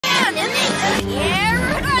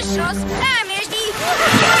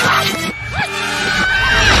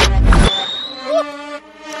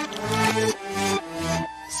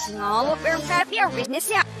Snarl upp en papir business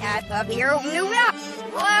ja. Ja, papir om nu ja.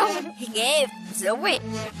 Wow, give so wait.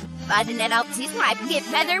 But then I'll see my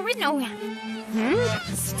get better with no.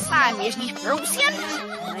 Slime is niet frozen.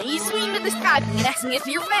 You swing to the sky and ask me if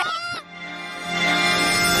you're wet.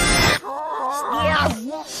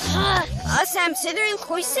 Als I'm sitting in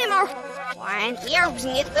Koisimmer. Why here was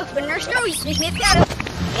niet the winner's noise with me better.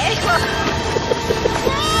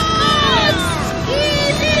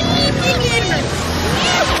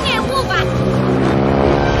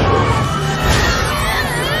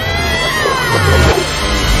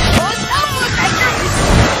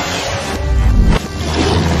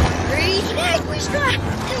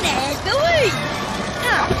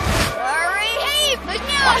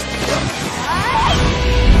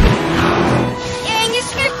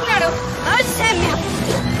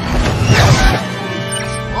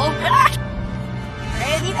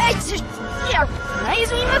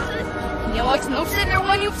 Je wordt nog zitten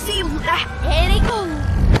wanneer je ziet en ik kom.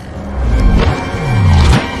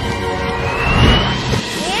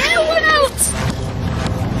 En wat out?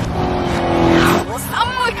 Wat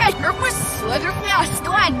allemaal kijken was zonder vast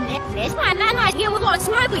doen. Net maar dan je moet wat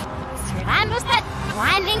smartly. Seraan was dat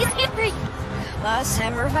one thing is skippery. Last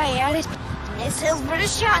summer I had it. It's a little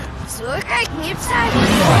shot. So kijk niet zijn.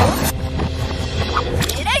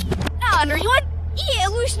 Dit nou you want? Yeah,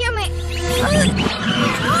 Lucia, mate.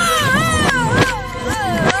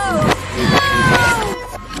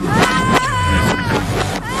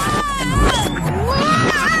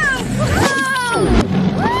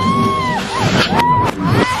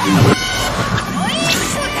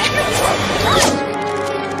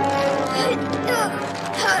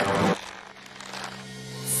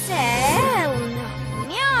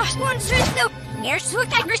 Here's who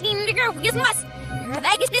attackers need to go. Yes, must.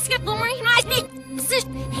 That is this good woman. Nice me.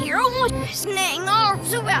 Hero snang off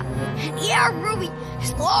so well. Yeah, Ruby.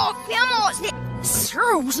 Slow family.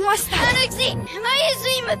 Screws must have exit.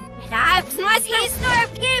 Amazing. I've not seen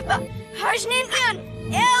stuff give. Hushing in.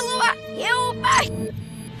 Elua. You back.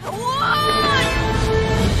 What?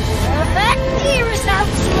 Back here is out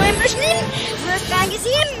swimmers. First bag is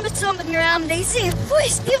in, but something around they say,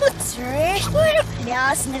 voice give it trash. What?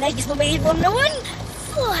 Yes, and I just believe on no one.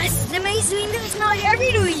 Plus, amazing is not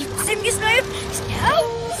every day. Send me snipe. Scout.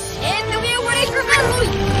 And the way away from Emily.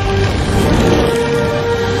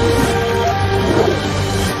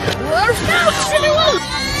 We're scouts to the wall.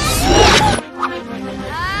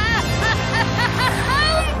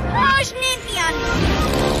 Rush Nindian.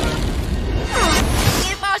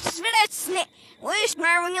 Give us a snip. Wish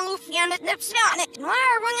my ring a Lufian at the snot.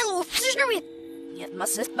 My ring a Lufian. It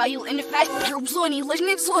must have by you in the fact that you're blowing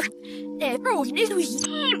listening to it. Bro, this was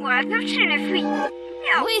what I'm trying to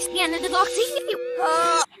we stand in the box if you.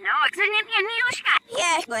 No, it's an English.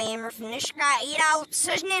 Yeah, I'm a Finnish guy. Eat out,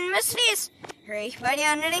 such an endless face. Great, but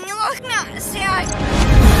I'm not in your look now. See,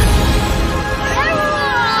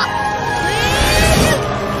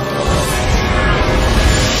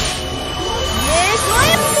 Yes,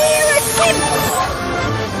 I'm here at him.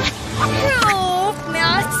 Oh,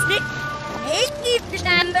 Master. Ich gebe dich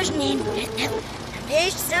ein bisschen.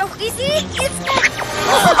 Ich suche sie jetzt.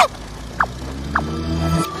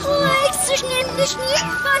 Legs is niet de sneeuw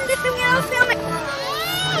van de toneelfilm.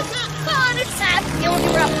 Van het zaad,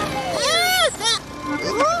 jongen.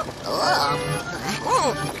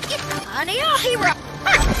 Aan de hero.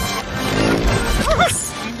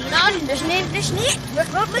 En die dan, dus neemt de sneeuw. We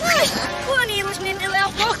kloppen niet. Gewoon hier was niet de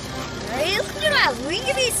welvlog. Heel goed, hoe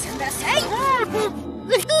gewiss. Dat is hij.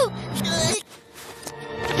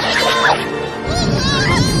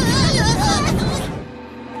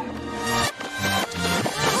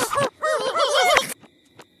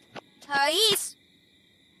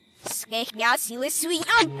 Skek ja, sie is sweet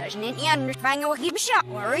on. There's an Indian refang will give a shot.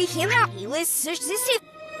 Worry him out. He was such this it.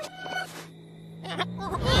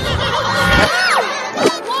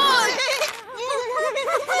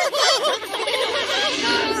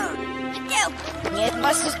 It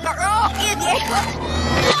must have got off in there.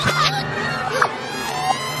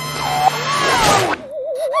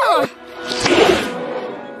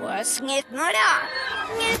 Was it not out?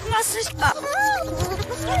 It must have got.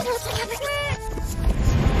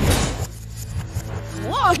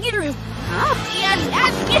 Whoa, get her! Huh? Yeah,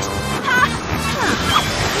 that's it!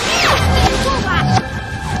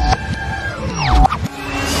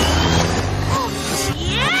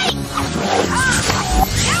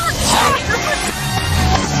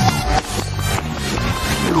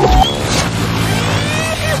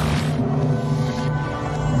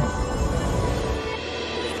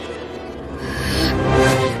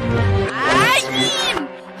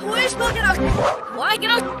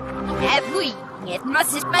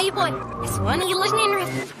 boy. It's one you listening to.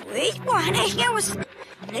 Wait, what? I was.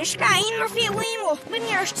 This guy in my feet, Waymo. When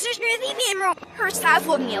you're sister, the Vimro. Her staff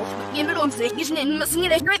will meal. You don't think he's in missing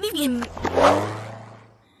it. Great Vim.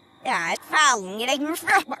 That's following it. I can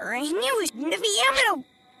refresh her. I knew it in the Vimro.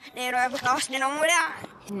 There are lost in on what I.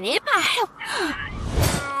 Nip out.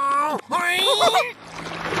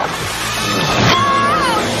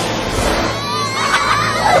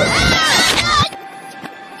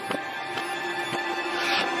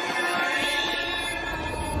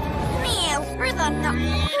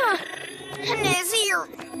 And as here,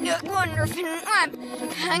 you're wonderful. I'm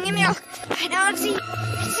hanging out. I don't see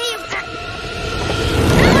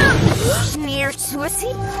near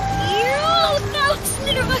Sussy. You no,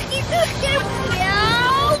 snitter,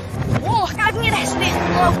 oh, God, me that's bit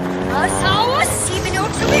low. I saw us even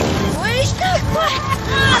out to it. Where's the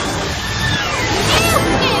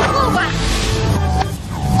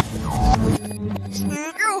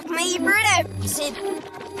girl, my brother said,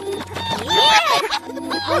 yeah.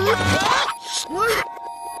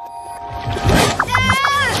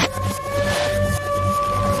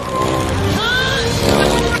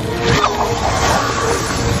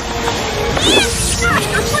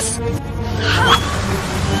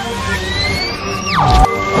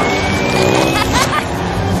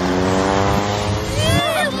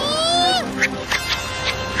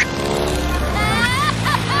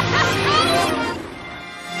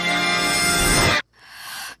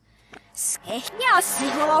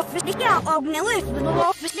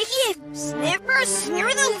 Snippers,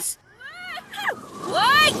 snizzles.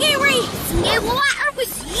 Why, Gary? Snip water was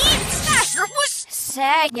Stasher was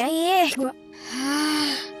Saga.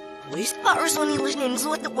 We spotters only listening to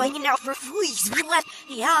what the waiting out for fleas. We left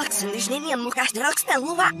the ox and there's any look after ox that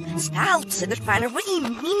look stouts and the finer what you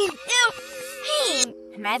mean. Hey,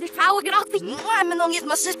 mad if I would get off the I'm along with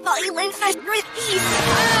my sister Elaine fast breath.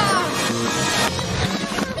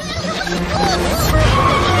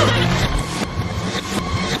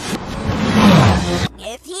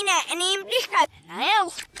 Athena and Imbrika.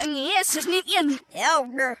 I'll, and yes, isn't it in?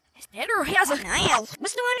 Elder. Better has an I'll.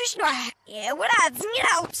 Must you understand? Yeah, what I'd get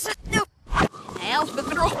out, so do. I'll be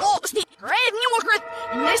better off the red new grip,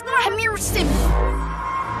 and there's no mirror sim. Oh,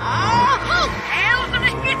 I'll be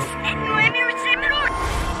the hits, and no mirror sim at all.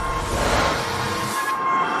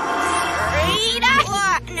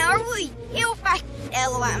 Right, now we, you'll fight.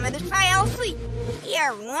 Elwam and the file fleet.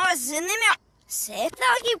 Here was in the mouth. Set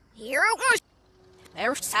out you, here it was.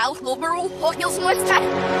 There's South Overall Hills West Side.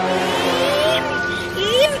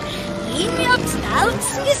 Ihm jobs out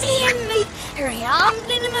gesehen mit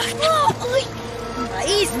Rampen im Schlaflich.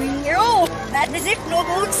 Weiß mir ja, that is it no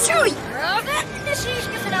good story. Robert, the she's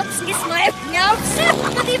given up to his life now,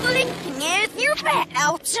 but the bully can't hear back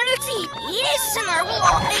out to the sea. Yes, and I will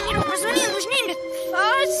and you know, was when he was named.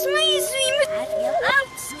 Fast my swim. Out,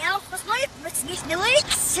 now for life, but it's the lake,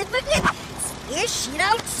 sit with it. Yes, she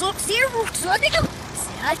out, so zero, so they go.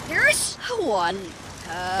 Here's one.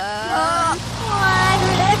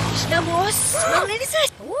 What is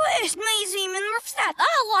it? What is my zoom in the stat?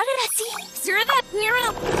 Oh, what did I see? Sir, that near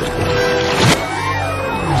up.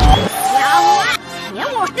 Yeah,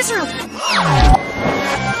 what this room?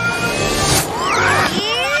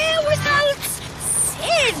 Yeah, without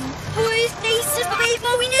sin. Who is this? Is the baby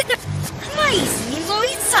we need to. My zoom, so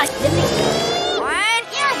it's such a thing. What?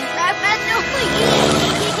 Yeah, that's no point.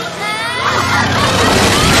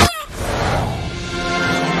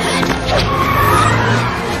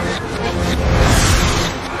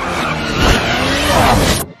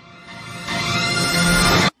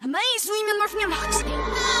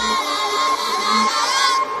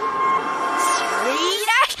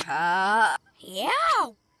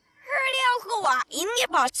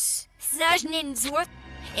 Zajninzworth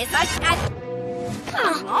is that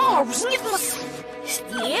oh, sniffles.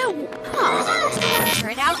 Still.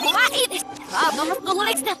 Turn out why this problem of the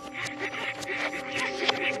legs.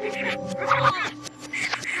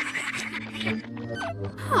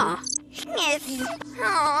 Huh. Sniffy.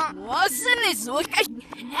 Wasn't it so? I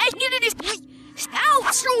did it.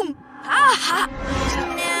 Stout room. Aha.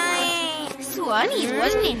 Swanee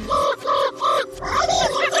wasn't it?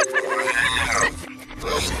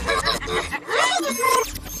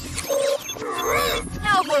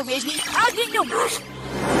 Now we're busy. I'll get no bush.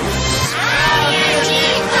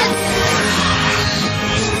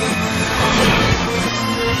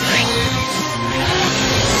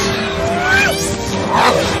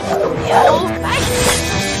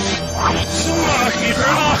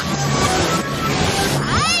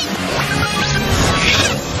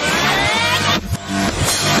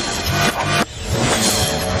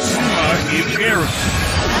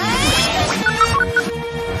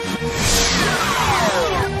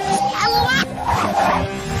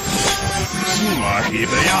 Maar hier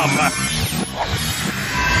ben je maar.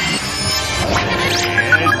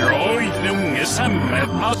 Roy, de unge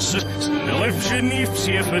samen als snelfje niet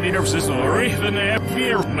zeer voor die nervse sorry van de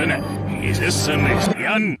firmen. Is het samen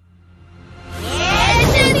Jan?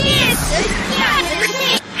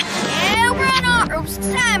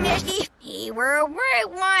 He were a word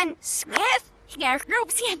one. Smith,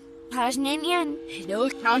 scarecrows in. Passion in. No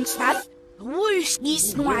count stuff. Whiskey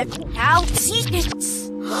snipe. Out secrets.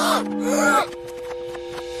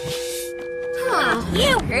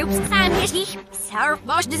 You groups time is he. Sour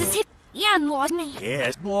boss does it. Jan was me.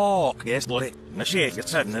 Yes, block. Yes, block. Na shit, het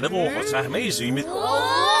zat net op. Het zijn amazing met.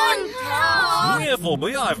 Sniffle, but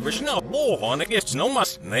I've snel bol on. Ik is no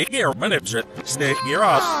mas. Nee, keer ben ik zit. Steek hier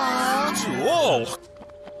af. Zo.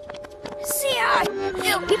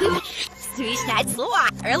 Swish that slow.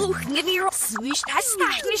 Look, give me a swish that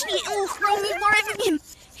stack. Miss me. Oh, throw me more of him.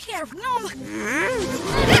 Here, no.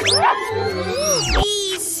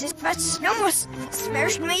 Jesus, but snowmas.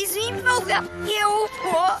 Smash me, Zimboga. You.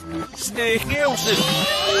 Steek heel zit.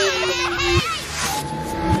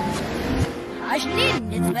 I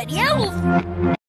didn't, but you.